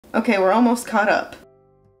Okay, we're almost caught up.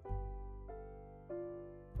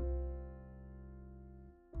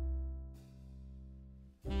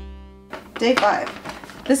 Day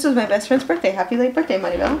 5. This was my best friend's birthday. Happy late birthday,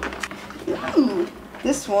 Maribel. Ooh,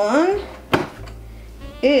 this one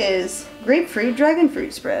is grapefruit dragon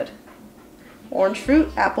fruit spread. Orange fruit,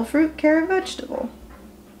 apple fruit, carrot vegetable.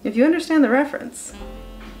 If you understand the reference,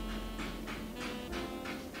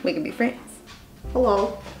 we can be friends.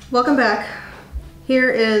 Hello, welcome back. Here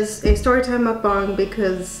is a storytime mukbang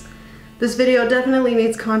because this video definitely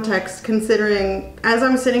needs context considering as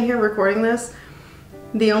I'm sitting here recording this,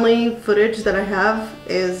 the only footage that I have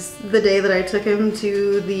is the day that I took him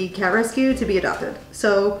to the cat rescue to be adopted.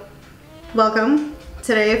 So, welcome.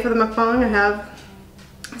 Today for the mukbang I have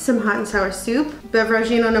some hot and sour soup,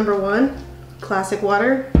 beveragino number 1, classic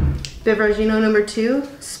water, beveragino number 2,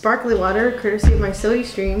 sparkly water, courtesy of my Sodi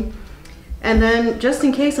stream, and then just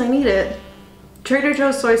in case I need it, Trader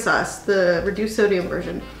Joe's soy sauce, the reduced sodium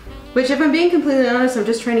version. Which if I'm being completely honest, I'm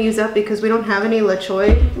just trying to use up because we don't have any La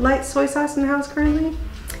Choy light soy sauce in the house currently.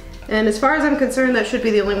 And as far as I'm concerned, that should be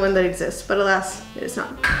the only one that exists, but alas, it is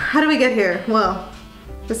not. How do we get here? Well,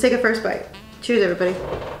 let's take a first bite. Cheers, everybody.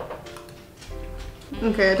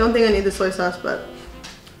 Okay, I don't think I need the soy sauce, but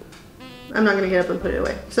I'm not gonna get up and put it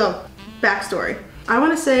away. So, backstory. I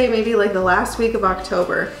wanna say maybe like the last week of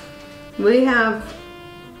October, we have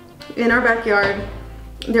in our backyard,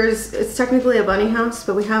 it's technically a bunny house,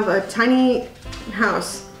 but we have a tiny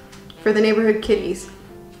house for the neighborhood kitties.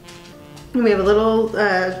 And we have a little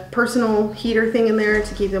personal heater thing in there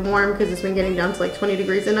to keep them warm because it's been getting down to like 20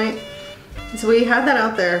 degrees at night. So we had that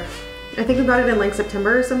out there. I think we got it in like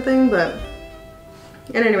September or something, but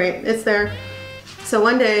at any rate, it's there. So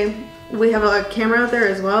one day, we have a camera out there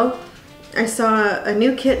as well. I saw a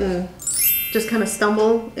new kitten just kind of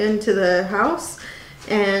stumble into the house,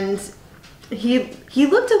 and he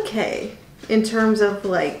looked okay in terms of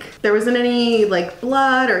like there wasn't any like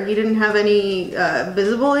blood or he didn't have any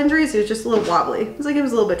visible injuries. He was just a little wobbly. It was like he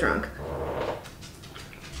was a little bit drunk.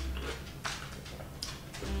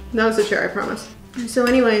 That was the chair, I promise. So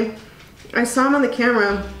anyway, I saw him on the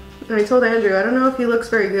camera and I told Andrew, I don't know if he looks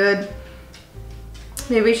very good.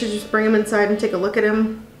 Maybe we should just bring him inside and take a look at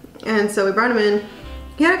him. And so we brought him in.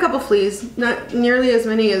 He had a couple fleas, not nearly as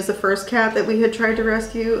many as the first cat that we had tried to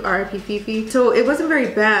rescue, R.I.P. Fifi. So it wasn't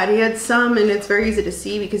very bad. He had some, and it's very easy to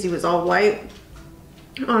see because he was all white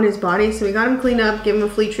on his body. So we got him cleaned up, gave him a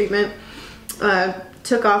flea treatment,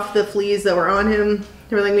 took off the fleas that were on him.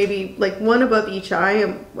 There were like maybe like one above each eye,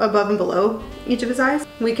 above and below each of his eyes.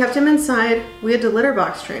 We kept him inside. We had to litter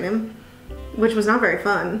box train him, which was not very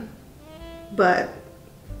fun, but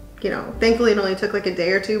you know, thankfully it only took like a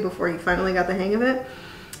day or two before he finally got the hang of it.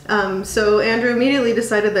 So Andrew immediately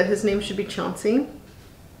decided that his name should be Chauncey.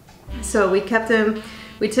 So we kept him,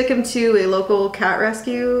 we took him to a local cat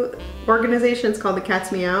rescue organization. It's called the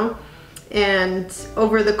Cat's Meow. And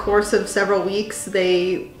over the course of several weeks,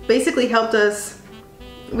 they basically helped us.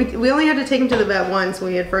 We only had to take him to the vet once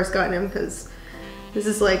when we had first gotten him because this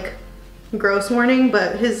is like gross warning,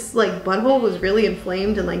 but his like butthole was really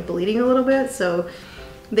inflamed and like bleeding a little bit. So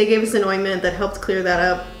they gave us an ointment that helped clear that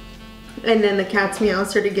up. And then the Cat's Meow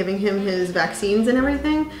started giving him his vaccines and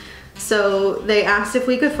everything. So they asked if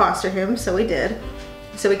we could foster him, so we did.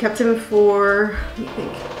 So we kept him for, let me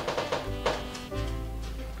think.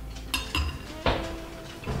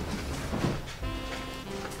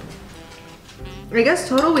 I guess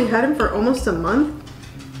total we had him for almost a month.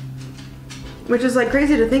 Which is like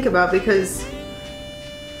crazy to think about because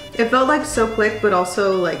it felt like so quick, but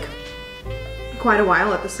also like quite a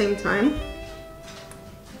while at the same time.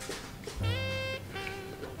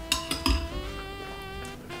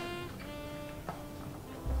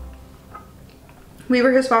 We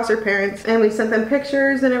were his foster parents and we sent them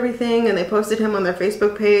pictures and everything, and they posted him on their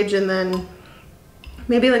Facebook page, and then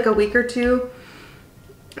maybe like a week or two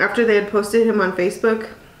after they had posted him on Facebook,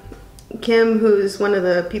 Kim, who's one of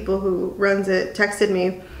the people who runs it, texted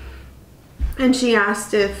me and she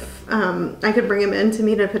asked if I could bring him in to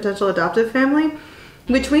meet a potential adoptive family,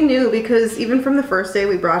 which we knew because even from the first day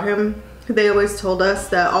we brought him, they always told us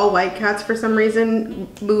that all white cats for some reason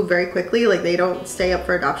move very quickly, like they don't stay up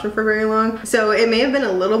for adoption for very long. So it may have been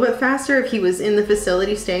a little bit faster if he was in the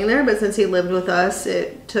facility staying there, but since he lived with us,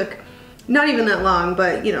 it took not even that long,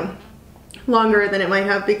 but you know, longer than it might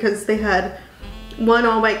have because they had one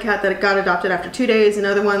all white cat that got adopted after 2 days,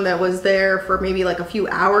 another one that was there for maybe like a few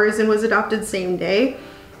hours and was adopted same day.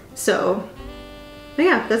 So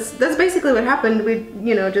yeah, that's basically what happened. We,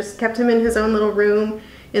 you know, just kept him in his own little room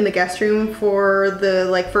in the guest room for the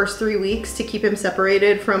like first 3 weeks to keep him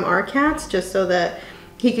separated from our cats, just so that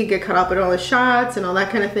he could get caught up in all the shots and all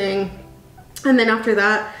that kind of thing. And then after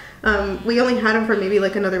that, we only had him for maybe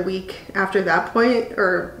like another week after that point,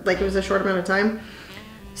 or like it was a short amount of time.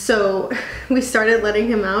 So we started letting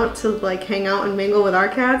him out to like hang out and mingle with our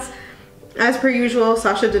cats. As per usual,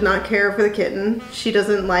 Sasha did not care for the kitten. She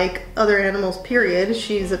doesn't like other animals, period.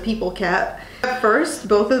 She's a people cat. At first,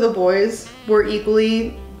 both of the boys were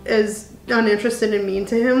equally as uninterested and mean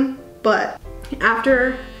to him, but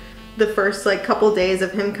after the first like couple days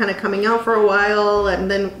of him kind of coming out for a while, and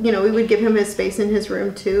then, you know, we would give him his space in his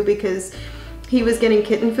room too, because he was getting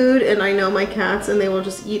kitten food, and I know my cats and they will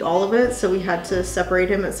just eat all of it, so we had to separate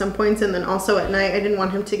him at some points. And then also at night, I didn't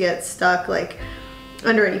want him to get stuck like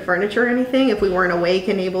under any furniture or anything if we weren't awake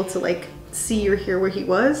and able to like see or hear where he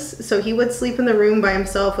was. So he would sleep in the room by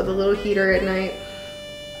himself with a little heater at night,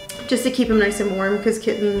 just to keep him nice and warm, because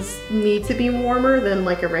kittens need to be warmer than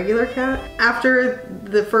like a regular cat. After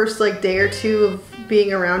the first like day or two of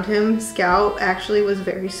being around him, Scout actually was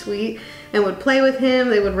very sweet and would play with him.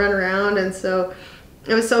 They would run around, and so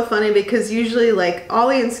it was so funny because usually like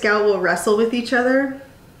Ollie and Scout will wrestle with each other,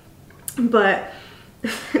 but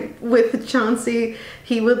with Chauncey,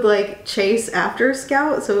 he would like chase after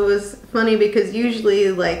Scout. So it was funny because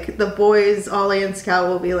usually like the boys, Ollie and Scout,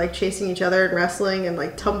 will be like chasing each other and wrestling and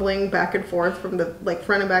like tumbling back and forth from the like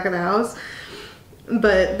front and back of the house.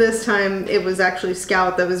 But this time it was actually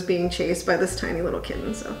Scout that was being chased by this tiny little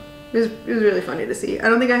kitten. So it was really funny to see. I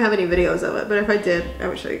don't think I have any videos of it, but if I did, I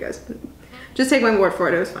would show you guys. Just take my word for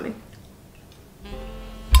it, it was funny.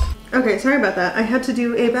 Okay, sorry about that. I had to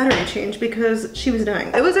do a battery change because she was dying.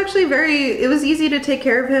 It was actually it was easy to take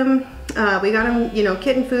care of him. We got him, you know,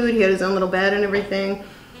 kitten food. He had his own little bed and everything.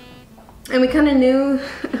 And we kind of knew,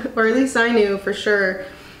 or at least I knew for sure,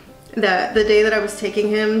 that the day that I was taking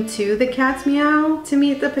him to the Cat's Meow to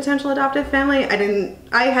meet the potential adoptive family,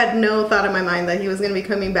 I had no thought in my mind that he was gonna be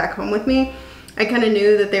coming back home with me. I kind of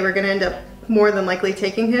knew that they were gonna end up more than likely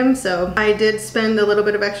taking him. So I did spend a little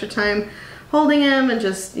bit of extra time holding him and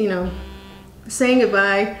just, you know, saying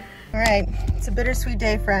goodbye. All right, it's a bittersweet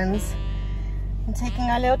day, friends. I'm taking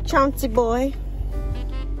our little Chauncey boy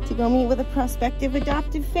to go meet with a prospective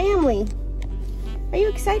adoptive family. Are you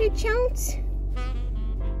excited, Chounce?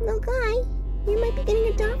 Little guy, you might be getting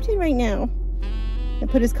adopted right now. I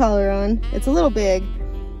put his collar on. It's a little big,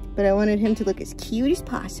 but I wanted him to look as cute as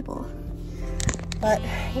possible. But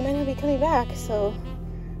he might not be coming back, so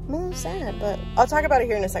I'm a little sad, but I'll talk about it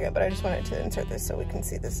here in a second. But I just wanted to insert this so we can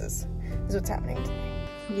see this is what's happening today.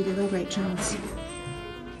 You're doing great, Jones.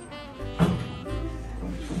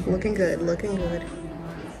 Looking good, looking good.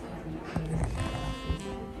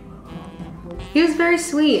 He was very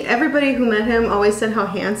sweet. Everybody who met him always said how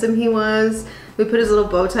handsome he was. We put his little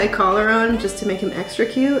bow tie collar on just to make him extra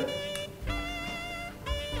cute.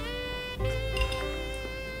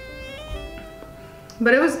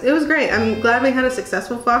 But it was great. I'm glad we had a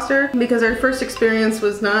successful foster, because our first experience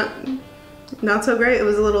was not so great. It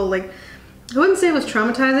was a little like, I wouldn't say it was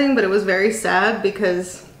traumatizing, but it was very sad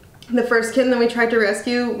because the first kitten that we tried to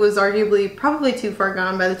rescue was arguably probably too far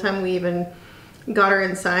gone by the time we even got her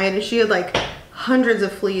inside. She had like hundreds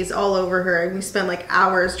of fleas all over her, and we spent like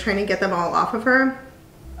hours trying to get them all off of her.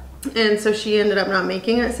 And so she ended up not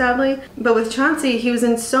making it, sadly. But with Chauncey, he was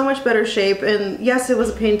in so much better shape, and yes, it was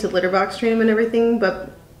a pain to litter box train him and everything,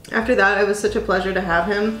 but after that, it was such a pleasure to have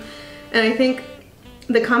him. And I think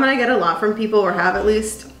the comment I get a lot from people, or have at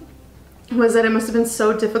least, was that it must have been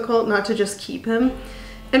so difficult not to just keep him.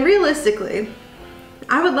 And realistically,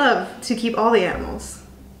 I would love to keep all the animals.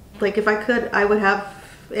 Like if I could, I would have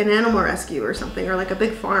an animal rescue or something, or like a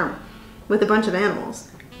big farm with a bunch of animals.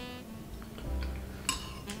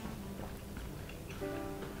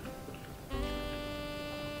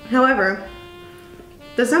 However,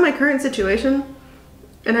 that's not my current situation,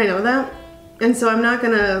 and I know that, and so I'm not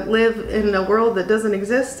gonna live in a world that doesn't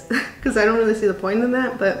exist, because I don't really see the point in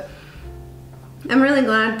that. But I'm really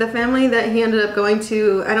glad the family that he ended up going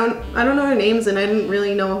to, I don't know their names, and I didn't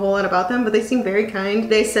really know a whole lot about them, but they seemed very kind.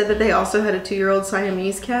 They said that they also had a 2-year-old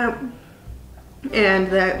Siamese cat, and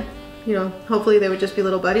that, you know, hopefully they would just be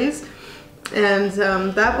little buddies. And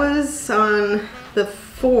that was on the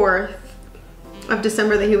 4th of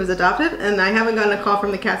December that he was adopted, and I haven't gotten a call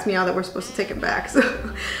from the Cat's Meow that we're supposed to take him back.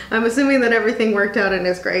 So I'm assuming that everything worked out and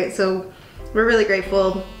is great. So we're really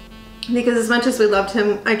grateful, because as much as we loved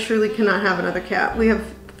him, I truly cannot have another cat. We have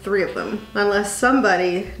 3 of them, unless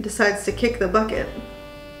somebody decides to kick the bucket,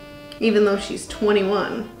 even though she's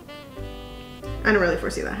 21. I don't really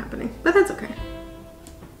foresee that happening, but that's okay.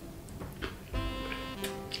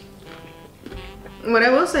 What I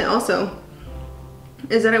will say also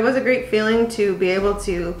is that it was a great feeling to be able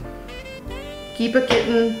to keep a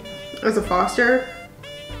kitten as a foster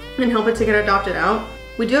and help it to get adopted out.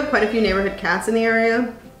 We do have quite a few neighborhood cats in the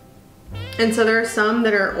area, and so there are some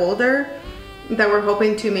that are older that we're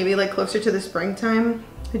hoping to maybe like closer to the springtime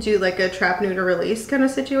do like a trap neuter release kind of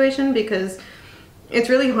situation, because it's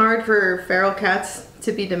really hard for feral cats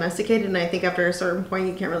to be domesticated, and I think after a certain point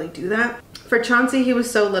you can't really do that. For Chauncey, he was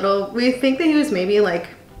so little. We think that he was maybe like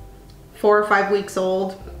 4 or 5 weeks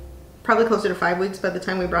old, probably closer to 5 weeks by the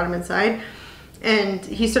time we brought him inside. And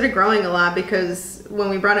he started growing a lot because when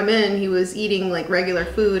we brought him in, he was eating like regular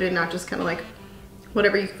food and not just kind of like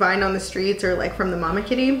whatever you find on the streets or like from the mama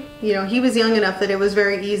kitty. You know, he was young enough that it was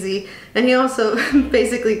very easy. And he also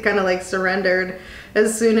basically kind of like surrendered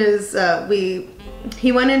as soon as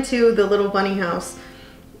he went into the little bunny house,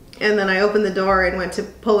 and then I opened the door and went to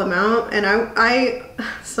pull him out. And I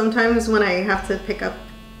sometimes when I have to pick up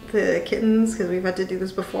the kittens, because we've had to do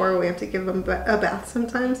this before, we have to give them a bath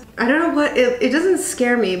sometimes. I don't know what, it doesn't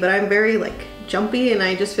scare me, but I'm very like jumpy and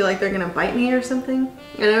I just feel like they're gonna bite me or something.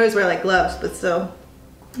 And I always wear like gloves, but still.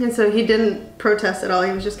 And so he didn't protest at all.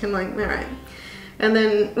 He was just kind of like, all right. And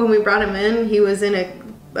then when we brought him in, he was in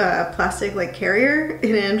a plastic like carrier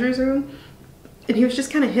in Andrew's room, and he was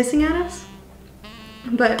just kind of hissing at us.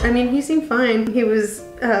 But I mean, he seemed fine. He was,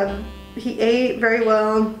 he ate very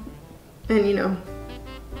well, and you know,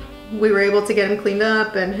 we were able to get him cleaned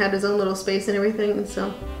up and had his own little space and everything, and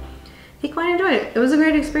so he quite enjoyed it. It was a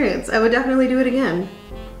great experience. I would definitely do it again.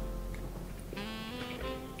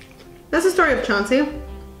 That's the story of Chauncey. I'm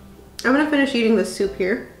gonna finish eating this soup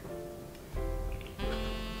here.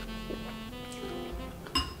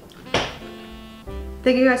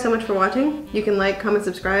 Thank you guys so much for watching. You can like, comment,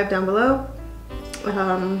 subscribe down below.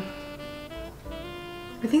 I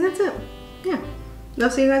think that's it. Yeah. I'll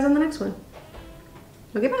see you guys on the next one.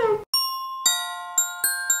 Okay, bye.